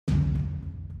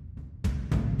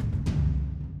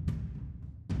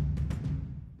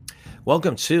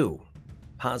Welcome to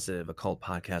Positive Occult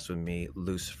Podcast with me,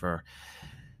 Lucifer.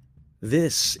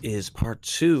 This is part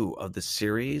 2 of the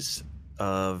series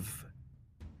of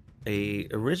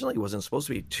originally wasn't supposed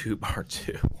to be part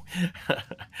 2.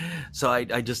 So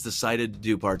I just decided to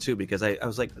do part 2 because I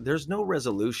was like, there's no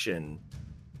resolution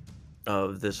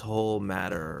of this whole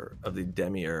matter of the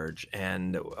demiurge,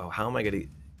 and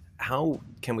how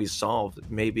can we solve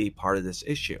maybe part of this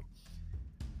issue?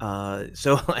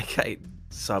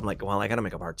 So I'm like, well, I got to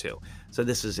make a part 2. So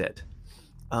this is it.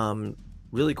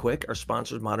 Really quick, our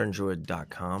sponsor is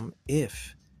moderndruid.com.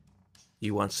 If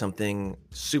you want something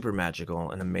super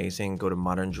magical and amazing, go to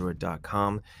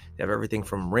moderndruid.com. They have everything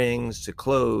from rings to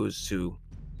clothes to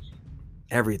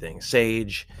everything,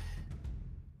 sage,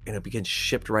 and it begins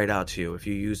shipped right out to you. If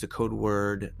you use the code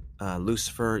word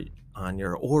Lucifer on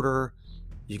your order,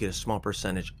 you get a small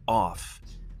percentage off.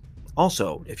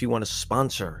 Also, if you want to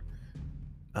sponsor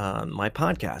my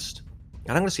podcast,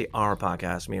 and I'm going to say our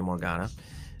podcast, me and Morgana,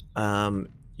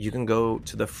 you can go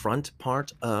to the front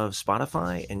part of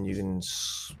Spotify, and you can,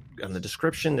 on the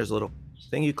description, there's a little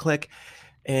thing you click,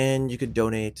 and you could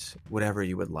donate whatever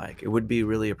you would like. It would be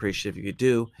really appreciative if you could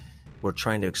do. We're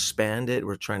trying to expand it.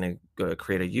 We're trying to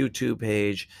create a YouTube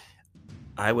page.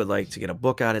 I would like to get a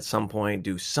book out at some point,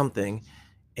 do something,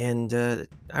 and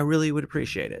I really would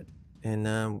appreciate it.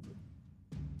 And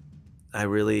I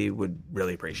really would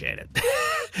appreciate it.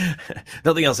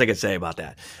 Nothing else I could say about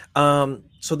that.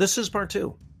 So this is part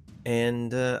 2,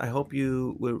 and I hope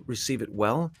you will receive it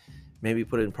well. Maybe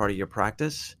put it in part of your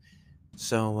practice.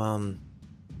 So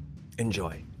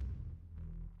enjoy.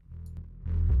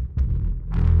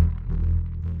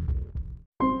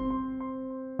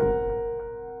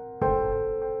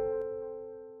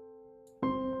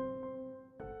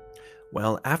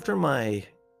 Well, after my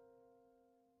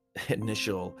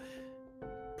initial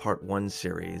part 1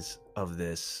 series of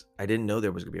this, I didn't know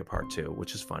there was going to be a part 2,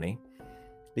 which is funny,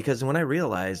 because when I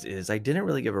realized is I didn't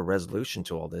really give a resolution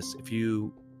to all this. If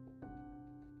you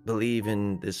believe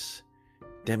in this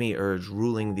demiurge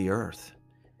ruling the earth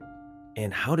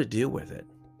and how to deal with it,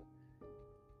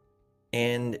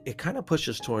 and it kind of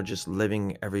pushes toward just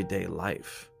living everyday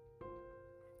life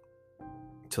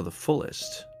to the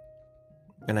fullest.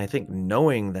 And I think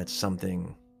knowing that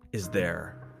something is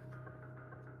there,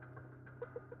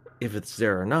 if it's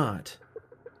there or not,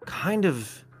 kind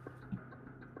of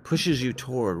pushes you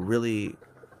toward really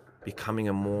becoming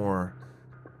a more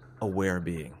aware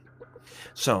being.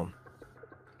 So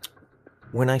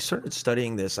when I started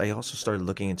studying this, I also started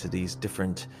looking into these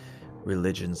different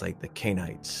religions, like the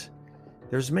Cainites.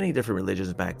 There's many different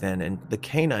religions back then, and the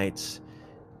Cainites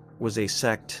was a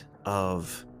sect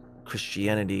of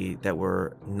Christianity that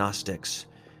were Gnostics.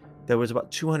 That was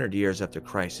about 200 years after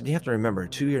Christ. And you have to remember,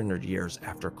 200 years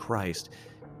after Christ,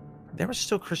 there were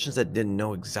still Christians that didn't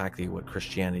know exactly what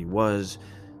Christianity was,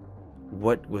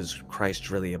 what was Christ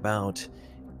really about,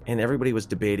 and everybody was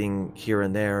debating here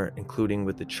and there, including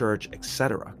with the church,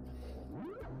 etc.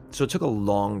 So it took a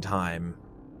long time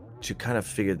to kind of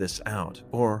figure this out,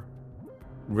 or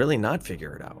really not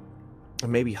figure it out, or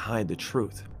maybe hide the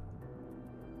truth.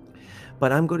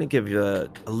 But I'm going to give you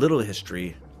a little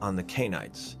history on the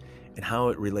Cainites and how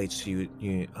it relates to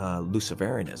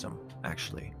Luciferianism,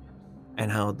 actually,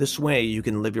 and how this way you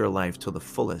can live your life to the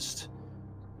fullest,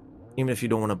 even if you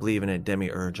don't want to believe in a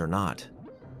demiurge or not.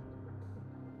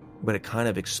 But it kind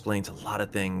of explains a lot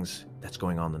of things that's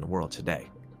going on in the world today.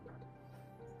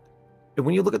 And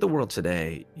when you look at the world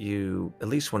today, at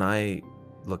least when I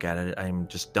look at it, I'm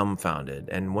just dumbfounded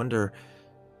and wonder,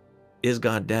 is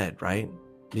God dead, right?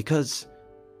 Because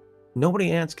nobody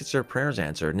gets their prayers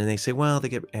answered. And they say, well, they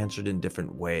get answered in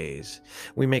different ways.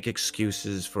 We make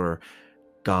excuses for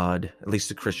God, at least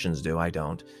the Christians do, I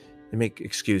don't. They make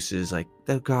excuses like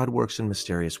that God works in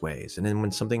mysterious ways. And then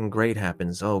when something great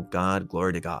happens, oh God,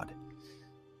 glory to God.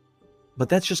 But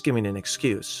that's just giving an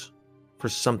excuse for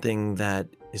something that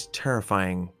is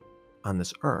terrifying on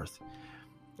this earth.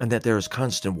 And that there is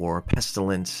constant war,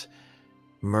 pestilence,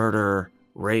 murder,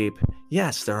 rape.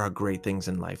 Yes, there are great things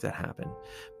in life that happen.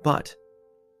 But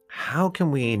how can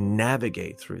we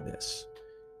navigate through this?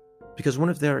 Because what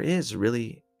if there is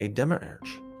really a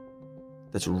demiurge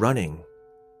that's running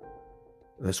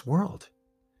this world?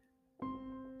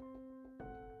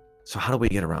 So how do we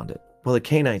get around it? Well, the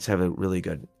Cainites have a really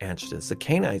good answer to this. The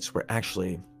Cainites were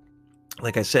actually,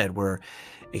 like I said, were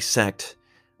a sect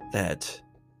that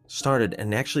started,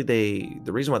 and actually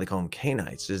the reason why they call them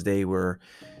Cainites is they were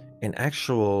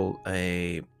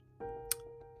I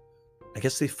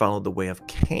guess they followed the way of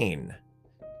Cain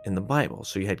in the Bible.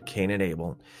 So you had Cain and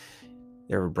Abel.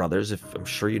 They were brothers. I'm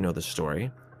sure you know the story.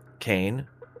 Cain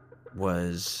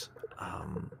was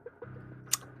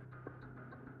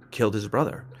killed his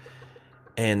brother.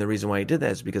 And the reason why he did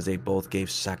that is because they both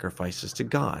gave sacrifices to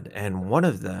God. And one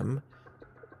of them,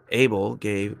 Abel,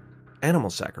 gave animal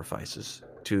sacrifices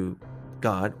to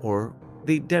God, or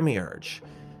the demiurge.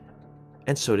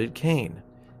 And so did Cain.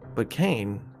 But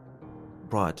Cain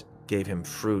gave him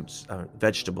fruits,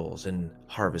 vegetables, and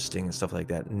harvesting and stuff like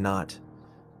that, not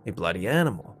a bloody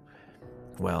animal.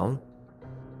 Well,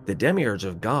 the demiurge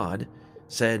of God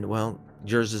said, well,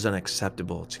 yours is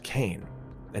unacceptable to Cain.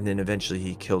 And then eventually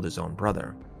he killed his own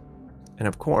brother. And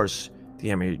of course,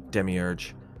 the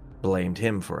demiurge blamed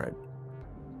him for it.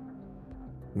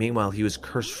 Meanwhile, he was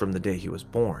cursed from the day he was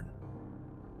born.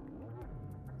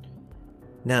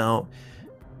 Now,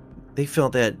 they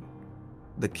felt that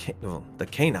the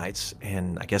Cainites,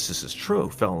 and I guess this is true,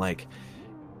 felt like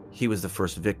he was the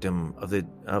first victim of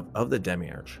the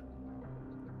demiurge.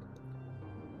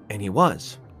 And he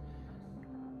was.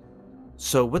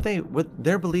 So what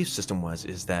their belief system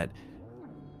is that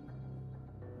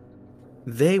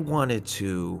they wanted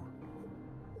to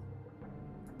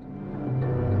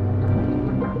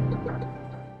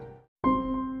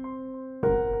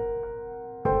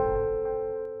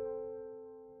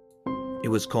it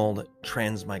was called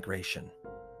transmigration.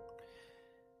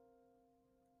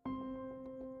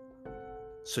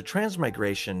 So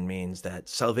transmigration means that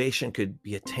salvation could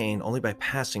be attained only by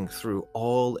passing through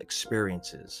all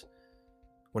experiences.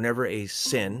 Whenever a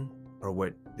sin, or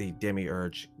what the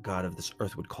demiurge god of this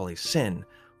earth would call a sin,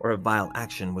 or a vile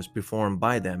action was performed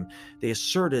by them, they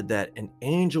asserted that an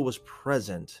angel was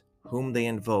present whom they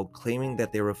invoked, claiming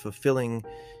that they were fulfilling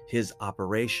his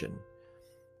operation.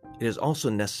 It is also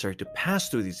necessary to pass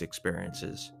through these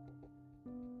experiences,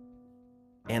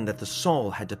 and that the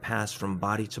soul had to pass from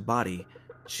body to body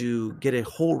to get a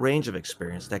whole range of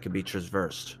experience that could be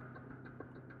traversed.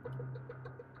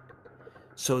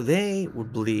 So they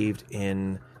believed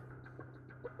in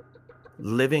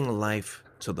living life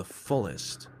to the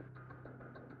fullest,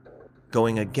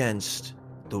 going against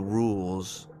the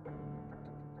rules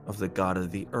of the god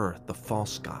of the earth, the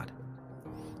false god.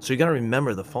 So you got to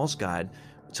remember, the false god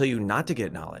will tell you not to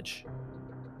get knowledge,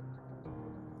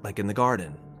 like in the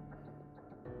garden.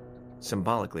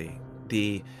 Symbolically,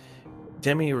 the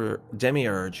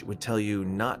demiurge would tell you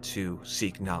not to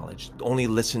seek knowledge, only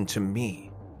listen to me.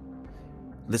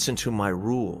 Listen to my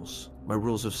rules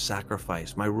of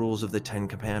sacrifice, my rules of the 10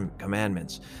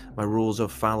 commandments, my rules of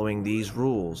following these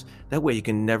rules. That way you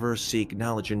can never seek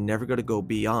knowledge. You're never going to go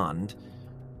beyond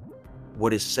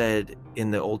what is said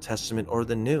in the Old Testament or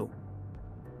the New.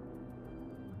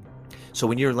 So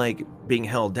when you're like being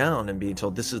held down and being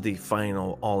told this is the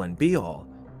final all and be all,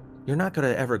 you're not going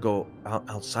to ever go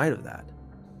outside of that.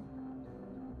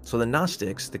 So the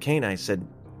Gnostics, the Cainites,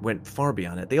 went far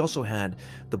beyond it. They also had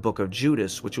the Book of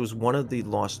Judas, which was one of the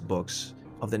lost books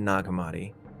of the Nag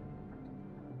Hammadi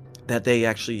that they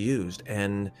actually used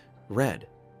and read.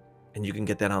 And you can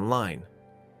get that online.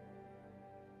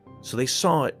 So they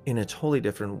saw it in a totally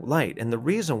different light. And the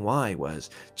reason why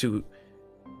was to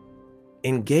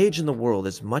engage in the world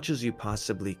as much as you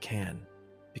possibly can,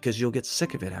 because you'll get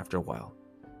sick of it after a while.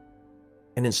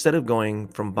 And instead of going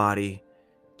from body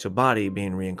to body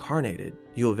being reincarnated,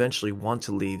 you eventually want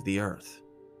to leave the earth.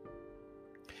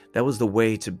 That was the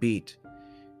way to beat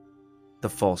the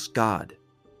false god,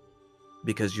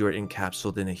 because you're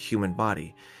encapsulated in a human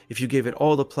body. If you gave it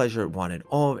all the pleasure it wanted,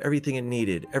 everything it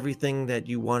needed, everything that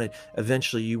you wanted,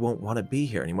 eventually you won't want to be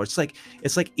here anymore. It's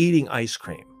like eating ice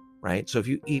cream, right? So if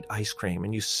you eat ice cream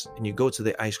and you go to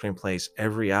the ice cream place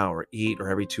every hour, or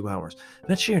every 2 hours,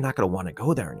 eventually you're not going to want to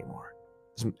go there anymore.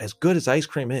 As good as ice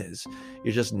cream is,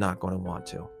 you're just not going to want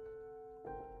to.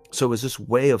 So it was this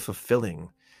way of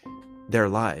fulfilling their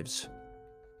lives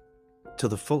to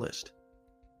the fullest.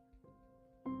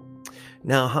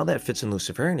 Now, how that fits in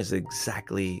Luciferianism is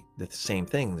exactly the same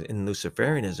thing. In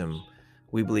Luciferianism,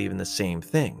 we believe in the same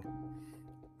thing.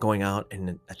 Going out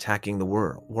and attacking the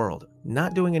world.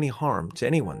 Not doing any harm to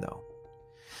anyone, though.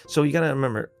 So you got to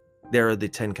remember, there are the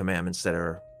 10 commandments that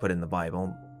are put in the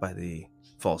Bible by the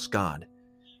false god.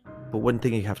 But one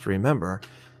thing you have to remember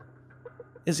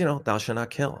is, thou shalt not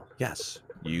kill. Yes,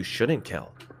 you shouldn't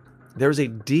kill. There's a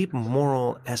deep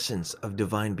moral essence of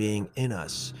divine being in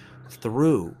us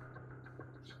through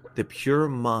the pure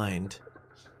mind,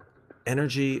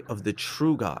 energy of the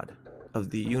true God of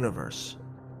the universe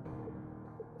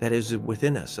that is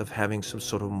within us, of having some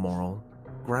sort of moral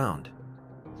ground.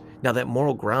 Now, that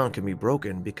moral ground can be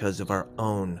broken because of our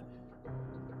own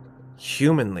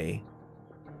humanly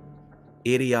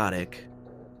idiotic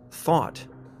thought,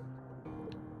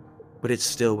 but it's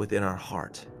still within our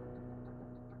heart.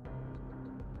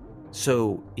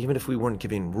 So even if we weren't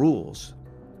giving rules,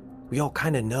 we all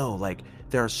kind of know, like,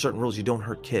 there are certain rules. You don't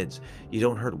hurt kids. You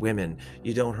don't hurt women.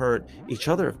 You don't hurt each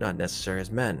other if not necessary as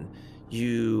men.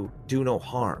 You do no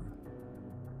harm.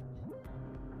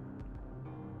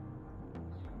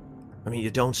 I mean,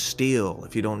 you don't steal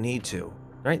if you don't need to,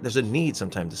 right? There's a need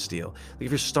sometimes to steal. Like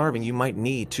if you're starving, you might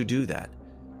need to do that,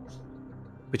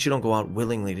 but you don't go out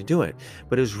willingly to do it.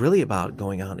 But it was really about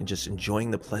going out and just enjoying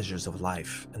the pleasures of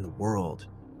life and the world.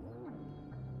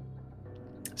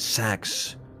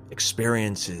 Sex,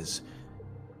 experiences,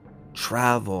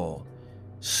 travel,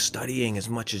 studying as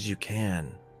much as you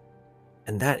can.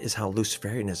 And that is how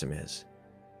Luciferianism is.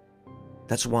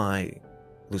 That's why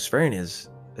Luciferian is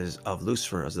of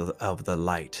Lucifer, of the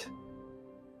light,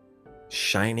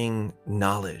 shining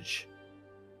knowledge.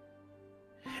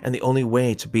 And the only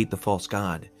way to beat the false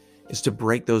god is to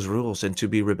break those rules and to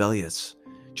be rebellious.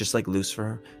 Just like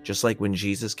Lucifer, just like when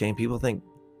Jesus came, people think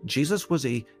Jesus was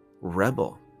a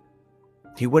rebel.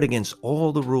 He went against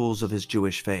all the rules of his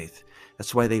Jewish faith.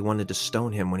 That's why they wanted to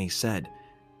stone him when he said,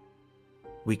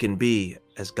 we can be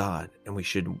as God, and we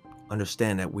should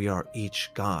understand that we are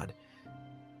each God.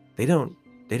 They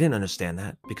didn't understand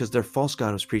that because their false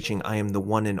god was preaching, I am the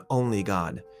one and only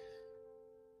God.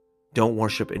 Don't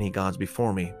worship any gods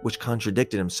before me, which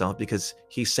contradicted himself because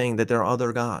he's saying that there are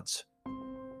other gods.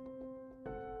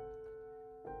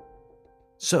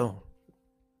 So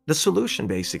the solution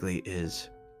basically is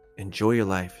enjoy your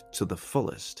life to the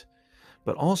fullest,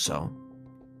 but also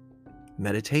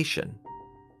meditation.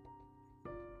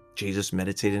 Jesus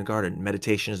meditated in the garden.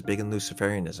 Meditation is big in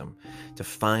Luciferianism, to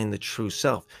find the true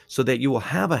self so that you will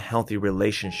have a healthy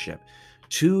relationship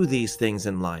to these things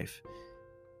in life,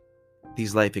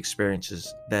 these life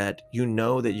experiences, that you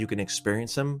know that you can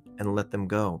experience them and let them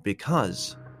go,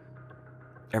 because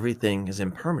everything is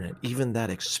impermanent. Even that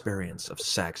experience of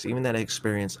sex, even that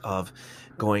experience of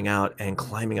going out and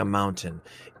climbing a mountain,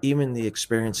 even the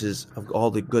experiences of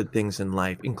all the good things in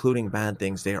life, including bad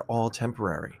things, they are all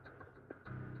temporary.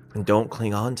 And don't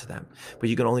cling on to them. But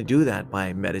you can only do that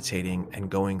by meditating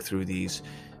and going through these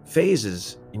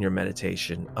phases in your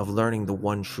meditation of learning the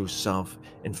one true self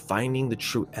and finding the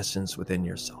true essence within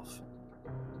yourself.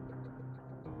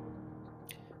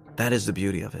 That is the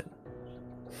beauty of it.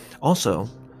 Also,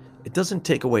 it doesn't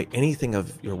take away anything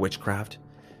of your witchcraft,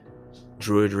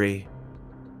 druidry,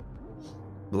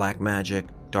 black magic,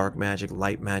 dark magic,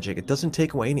 light magic. It doesn't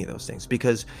take away any of those things,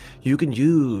 because you can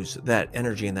use that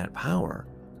energy and that power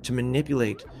to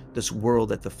manipulate this world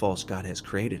that the false god has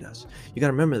created us. You got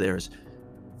to remember, there's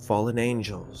fallen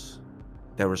angels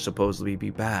that were supposedly be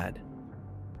bad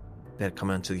that come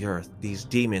onto the earth. These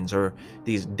demons, or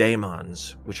these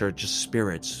daemons, which are just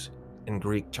spirits in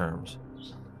Greek terms,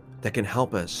 that can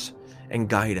help us and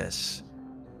guide us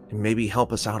and maybe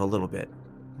help us out a little bit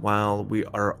while we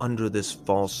are under this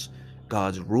false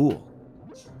god's rule.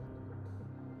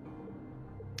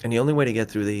 And the only way to get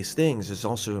through these things is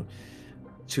also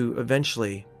to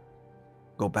eventually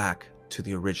go back to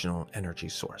the original energy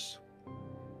source.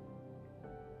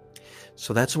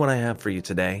 So that's what I have for you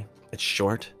today. It's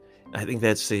short. I think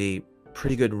that's a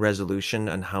pretty good resolution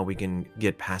on how we can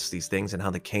get past these things and how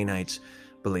the Cainites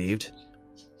believed.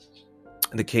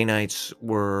 The Cainites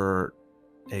were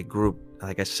a group,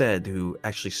 like I said, who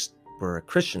actually were a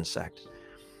Christian sect.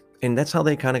 And that's how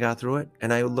they kind of got through it.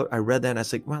 And I read that and I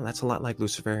was like, wow, that's a lot like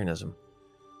Luciferianism.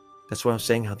 That's why I'm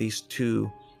saying how these two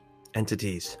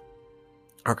entities,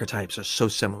 archetypes, are so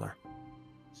similar.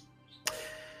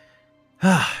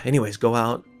 Anyways, go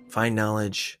out, find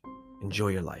knowledge, enjoy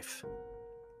your life.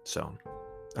 So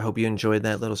I hope you enjoyed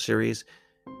that little series.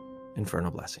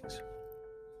 Infernal blessings.